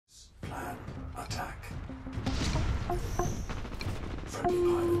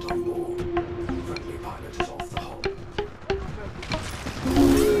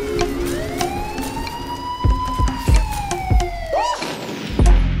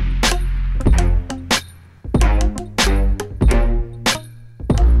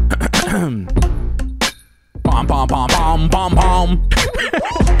Bom, bom, bom, bom, bom, bom.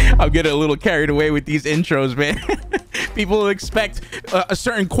 I'm getting a little carried away with these intros, man. People expect a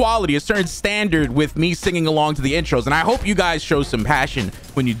certain quality, a certain standard with me singing along to the intros. And I hope you guys show some passion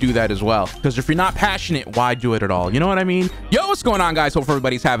when you do that as well. Because if you're not passionate, why do it at all? You know what I mean? Yo, what's going on, guys? Hope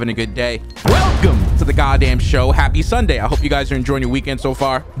everybody's having a good day. Welcome to the goddamn show. Happy Sunday. I hope you guys are enjoying your weekend so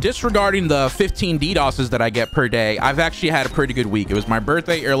far. Disregarding the 15 DDoSes that I get per day, I've actually had a pretty good week. It was my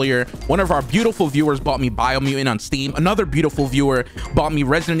birthday earlier. One of our beautiful viewers bought me Biomutant on Steam. Another beautiful viewer bought me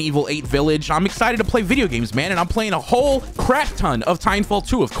Resident Evil 8 Village. I'm excited to play video games, man, and I'm playing a whole crap ton of Titanfall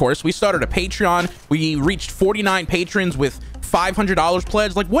 2, of course. We started a Patreon. We reached 49 patrons with $500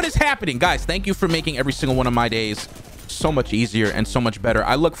 pledged. Like, what is happening? Guys, thank you for making every single one of my days so much easier and so much better.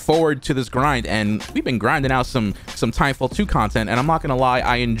 I look forward to this grind, and we've been grinding out some Titanfall 2 content, and I'm not gonna lie,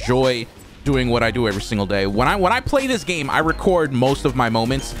 I enjoy doing what I do every single day. When I play this game, I record most of my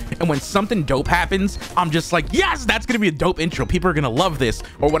moments, and when something dope happens, I'm just like, yes, that's gonna be a dope intro. People are gonna love this.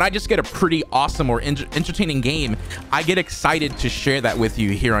 Or when I just get a pretty awesome or entertaining game, I get excited to share that with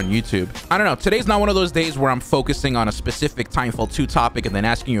you here on YouTube. I don't know, today's not one of those days where I'm focusing on a specific Titanfall 2 topic and then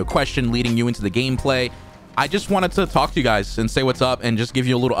asking you a question leading you into the gameplay. I just wanted to talk to you guys and say what's up and just give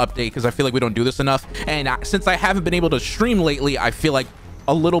you a little update, because I feel like we don't do this enough. And since I haven't been able to stream lately, I feel like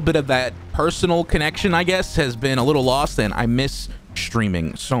a little bit of that personal connection, I guess, has been a little lost, and I miss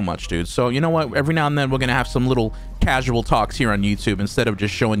streaming so much, dude. So you know what, every now and then we're gonna have some little casual talks here on YouTube instead of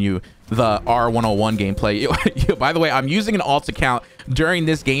just showing you the R101 gameplay. By the way, I'm using an alt account during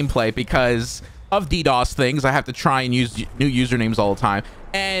this gameplay because of DDoS things. I have to try and use new usernames all the time,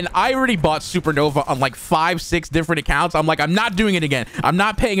 and I already bought Supernova on like 5-6 different accounts. I'm like, I'm not doing it again. I'm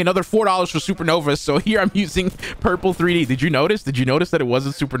not paying another $4 for Supernova, so here I'm using Purple 3D. Did you notice that it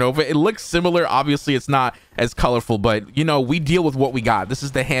wasn't Supernova? It looks similar. Obviously it's not as colorful, but you know, we deal with what we got. This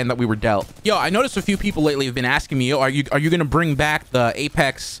is the hand that we were dealt. Yo, I noticed a few people lately have been asking me, yo, are you gonna bring back the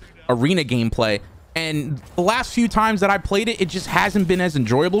Apex arena gameplay? And the last few times that I played it, it just hasn't been as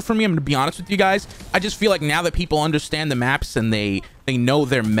enjoyable for me. I'm gonna be honest with you guys. I just feel like now that people understand the maps and they know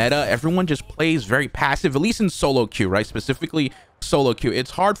their meta, everyone just plays very passive, at least in solo queue, right? Specifically solo queue.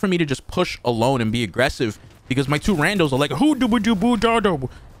 It's hard for me to just push alone and be aggressive because my two randos are like, who do boo do,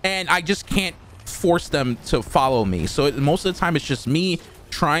 and I just can't force them to follow me. So most of the time it's just me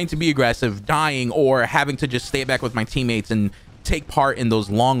trying to be aggressive, dying, or having to just stay back with my teammates and take part in those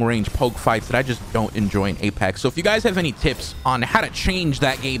long-range poke fights that I just don't enjoy in Apex. So if you guys have any tips on how to change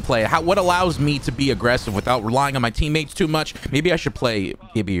that gameplay, what allows me to be aggressive without relying on my teammates too much, maybe I should play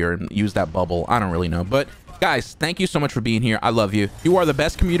Gibby or use that bubble. I don't really know. But guys, thank you so much for being here. I love you. You are the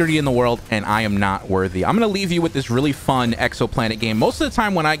best community in the world, and I am not worthy. I'm gonna leave you with this really fun Exoplanet game. Most of the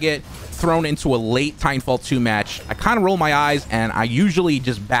time when I get thrown into a late Titanfall 2 match, I kind of roll my eyes and I usually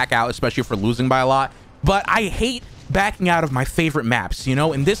just back out, especially for losing by a lot. But I hate backing out of my favorite maps, you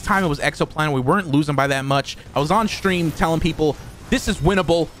know, and this time it was Exoplanet. We weren't losing by that much. I was on stream telling people this is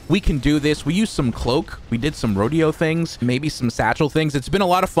winnable, we can do this. We used some Cloak, we did some rodeo things, maybe some satchel things. It's been a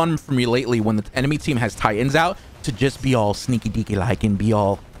lot of fun for me lately when the enemy team has Titans out to just be all sneaky deaky like and be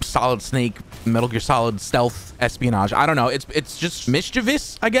all Solid Snake, Metal Gear Solid stealth espionage. I don't know, it's just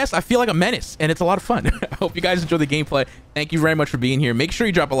mischievous, I guess. I feel like a menace, and it's a lot of fun. I hope you guys enjoy the gameplay. Thank you very much for being here. Make sure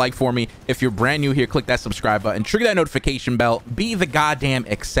you drop a like for me. If you're brand new here, click that subscribe button, trigger that notification bell, be the goddamn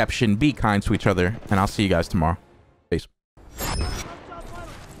exception, be kind to each other, and I'll see you guys tomorrow. Peace.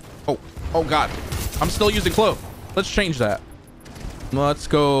 Oh god, I'm still using Cloak. Let's change that. Let's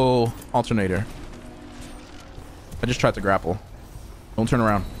go alternator. I just tried to grapple. Don't turn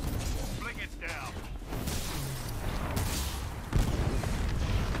around.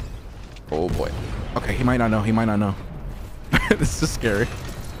 Oh boy. Okay, he might not know. He might not know. This is scary.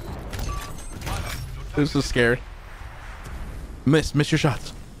 This is scary. Miss your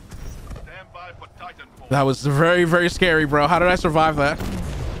shots. That was very, very scary, bro. How did I survive that?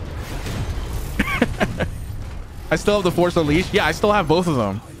 I still have the Force Unleashed. Yeah, I still have both of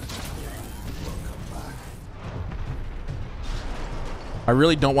them. I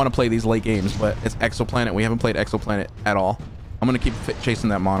really don't want to play these late games, but it's Exoplanet. We haven't played Exoplanet at all. I'm going to keep chasing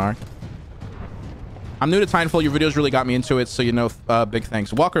that Monarch. I'm new to Titanfall. Your videos really got me into it, so you know, big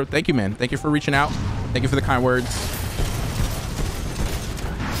thanks. Walker, thank you, man. Thank you for reaching out. Thank you for the kind words.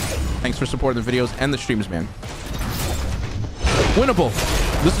 Thanks for supporting the videos and the streams, man. Winnable.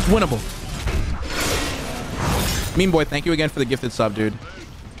 This is winnable. Mean boy, thank you again for the gifted sub, dude.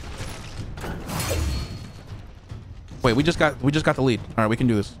 Wait, we just got the lead. All right, we can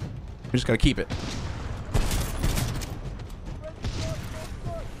do this. We just gotta keep it.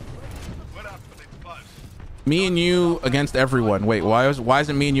 Me and you against everyone. Wait, why is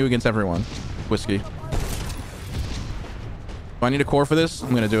it me and you against everyone? Whiskey. Do I need a core for this?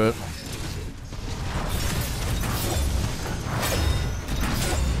 I'm gonna do it.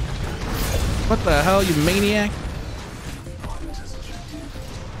 What the hell, you maniac?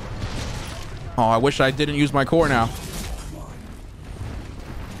 Oh, I wish I didn't use my core now.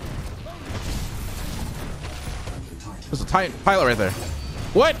 There's a pilot right there.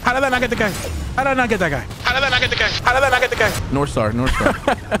 What? How did that not get the guy? How did I not get that guy? How did that not get the guy? How did that not get the guy? North Star, North Star.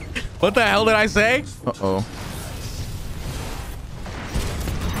 What the hell did I say? Uh-oh.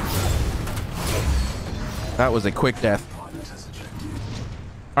 That was a quick death.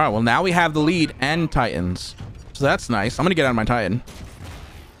 All right, well, now we have the lead and Titans. So that's nice. I'm going to get out of my Titan.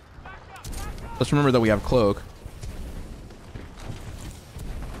 Let's remember that we have Cloak.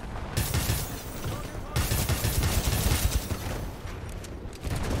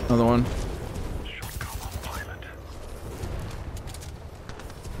 Another one.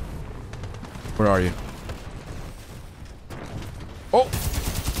 Where are you? Oh!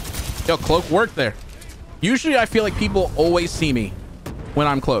 Yo, Cloak worked there. Usually I feel like people always see me when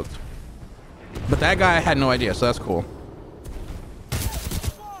I'm cloaked. But that guy had no idea, so that's cool.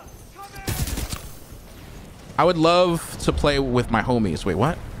 I would love to play with my homies. Wait,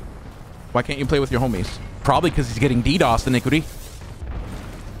 what? Why can't you play with your homies? Probably because he's getting DDoSed, Iniquity.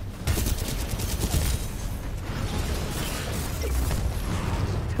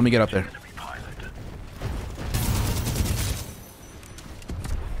 Let me get up there.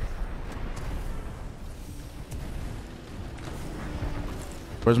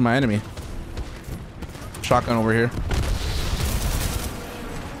 Where's my enemy? Shotgun over here.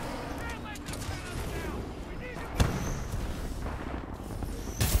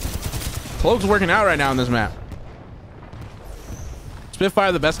 Cloak's working out right now on this map.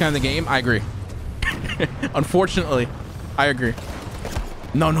 Spitfire the best gun in the game? I agree. Unfortunately, I agree.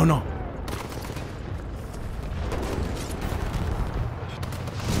 No, no, no.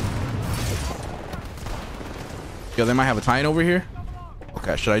 Yo, they might have a Titan over here.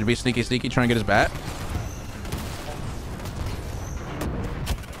 Okay, should I be sneaky trying to get his bat?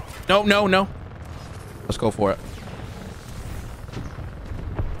 No, no, no. Let's go for it.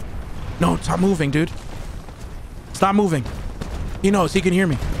 No, stop moving, dude. Stop moving. He knows. He can hear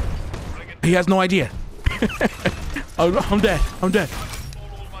me. He has no idea. I'm dead. I'm dead.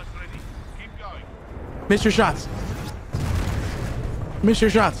 Miss your shots. Miss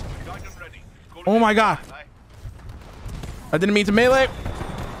your shots. Oh my god. I didn't mean to melee.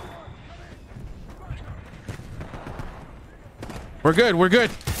 We're good. We're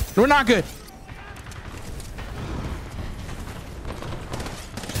good. We're not good.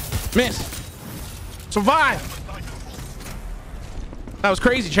 Miss. Survive. That was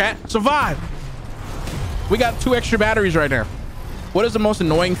crazy, chat. Survive. We got 2 extra batteries right now. What is the most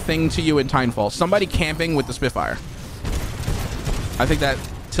annoying thing to you in Titanfall? Somebody camping with the Spitfire. I think that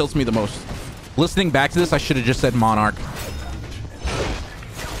tilts me the most. Listening back to this, I should have just said Monarch.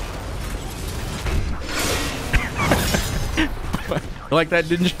 Like that,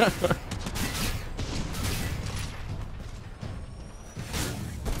 didn't you?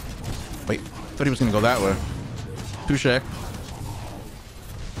 Wait, thought he was gonna go that way. Touche.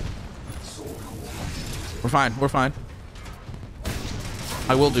 We're fine. We're fine.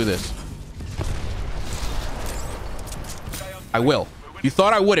 I will do this. I will. You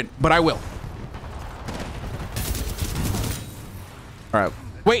thought I wouldn't, but I will. All right.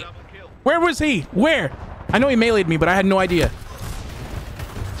 Wait. Where was he? Where? I know he meleeed me, but I had no idea.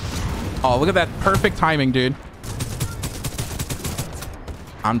 Oh, look at that perfect timing, dude.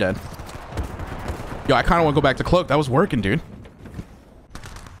 I'm dead. Yo, I kind of want to go back to Cloak. That was working, dude.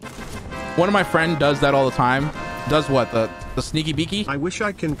 One of my friends does that all the time. Does what? The sneaky beaky? I wish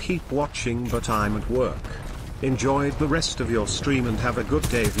I can keep watching, but I'm at work. Enjoy the rest of your stream and have a good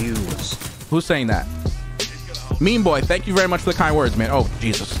day, viewers. Who's saying that? Mean boy, thank you very much for the kind words, man. Oh,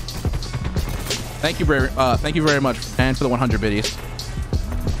 Jesus. Thank you very much, and for the 100 biddies.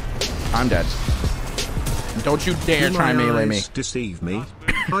 I'm dead. Don't you dare try and melee me. Deceive me.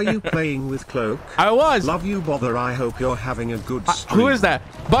 Are you playing with Cloak? I was. Love you, Bother. I hope you're having a good stream. Who is that?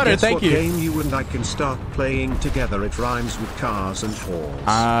 Butter, Guess thank what you. Game you and I can start playing together. It rhymes with cars and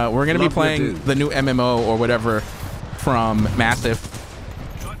whores. We're gonna be playing the new MMO or whatever from Massive.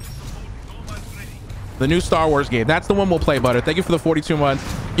 The new Star Wars game. That's the one we'll play, Butter. Thank you for the 42 months.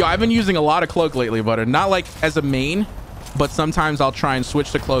 Yo, I've been using a lot of Cloak lately, Butter. Not like as a main, but sometimes I'll try and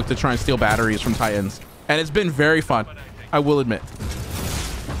switch to Cloak to try and steal batteries from Titans. And it's been very fun, I will admit.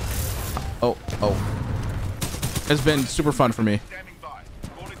 Oh. It's been super fun for me.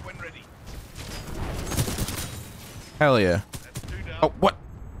 Hell yeah. Oh, what?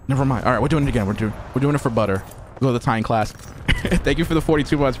 Never mind. All right, we're doing it again. We're doing it for Butter. Go to the Titan class. Thank you for the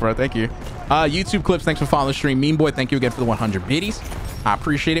 42 months, bro. Thank you. YouTube clips, thanks for following the stream. Mean Boy, thank you again for the 100 biddies. I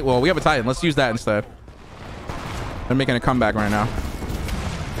appreciate it. Well, we have a Titan. Let's use that instead. They're making a comeback right now.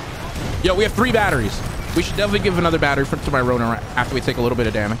 Yo, we have 3 batteries. We should definitely give another battery to my Rona after we take a little bit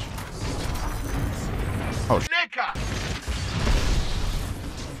of damage. Oh,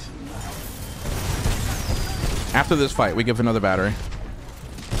 after this fight, we give another battery.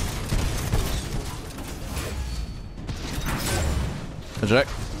 Eject.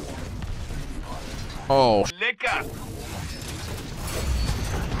 Oh.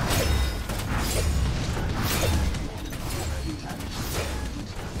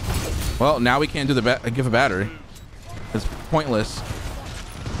 Well, now we can't do the give a battery. It's pointless.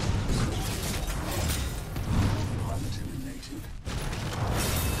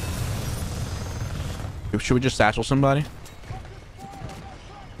 Should we just satchel somebody?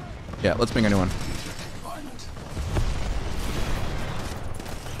 Yeah, let's bring a new one.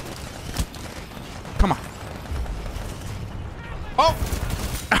 Come on. Oh!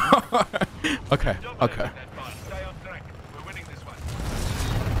 Okay.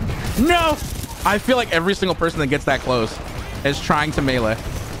 No! I feel like every single person that gets that close is trying to melee.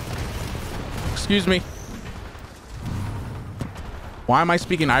 Excuse me. Why am I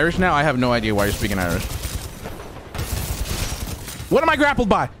speaking Irish now? I have no idea why you're speaking Irish. What am I grappled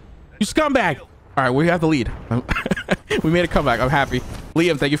by? You scumbag. All right, we have the lead. We made a comeback. I'm happy.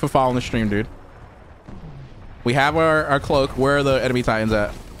 Liam, thank you for following the stream, dude. We have our cloak. Where are the enemy Titans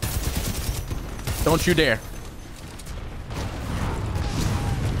at? Don't you dare.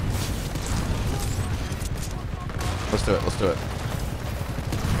 Let's do it. Let's do it.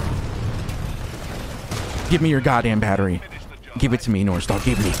 Give me your goddamn battery. Give it to me, Northstar.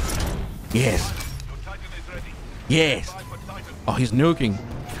 Give me. Yes. Yes. Oh, he's nuking.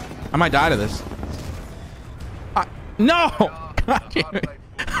 I might die to this. No! God damn it.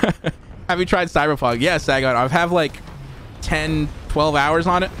 Have you tried Cyberpunk? Yes, Sagon. I've have like 10, 12 hours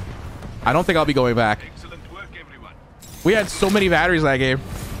on it. I don't think I'll be going back. We had so many batteries that game.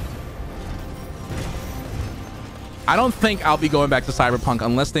 I don't think I'll be going back to Cyberpunk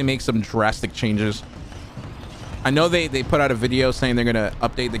unless they make some drastic changes. I know they put out a video saying they're gonna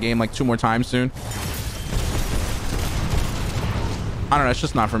update the game like 2 more times soon. I don't know, it's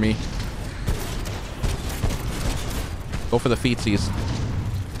just not for me. Go for the feetsies.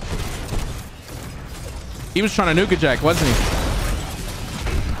 He was trying to nuke a Jack, wasn't he?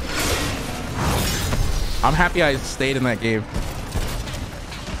 I'm happy I stayed in that game.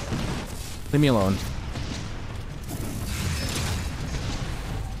 Leave me alone.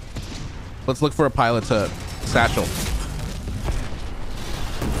 Let's look for a pilot to satchel.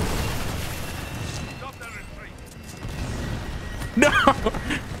 No!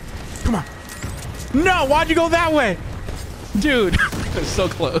 Come on. No, why'd you go that way? Dude, it's so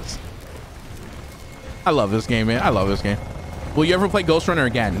close. I love this game, man. I love this game. Will you ever play Ghost Runner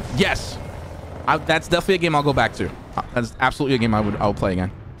again? Yes. That's definitely a game I'll go back to. That's absolutely a game I would play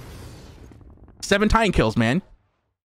again. 7 Titan kills, man.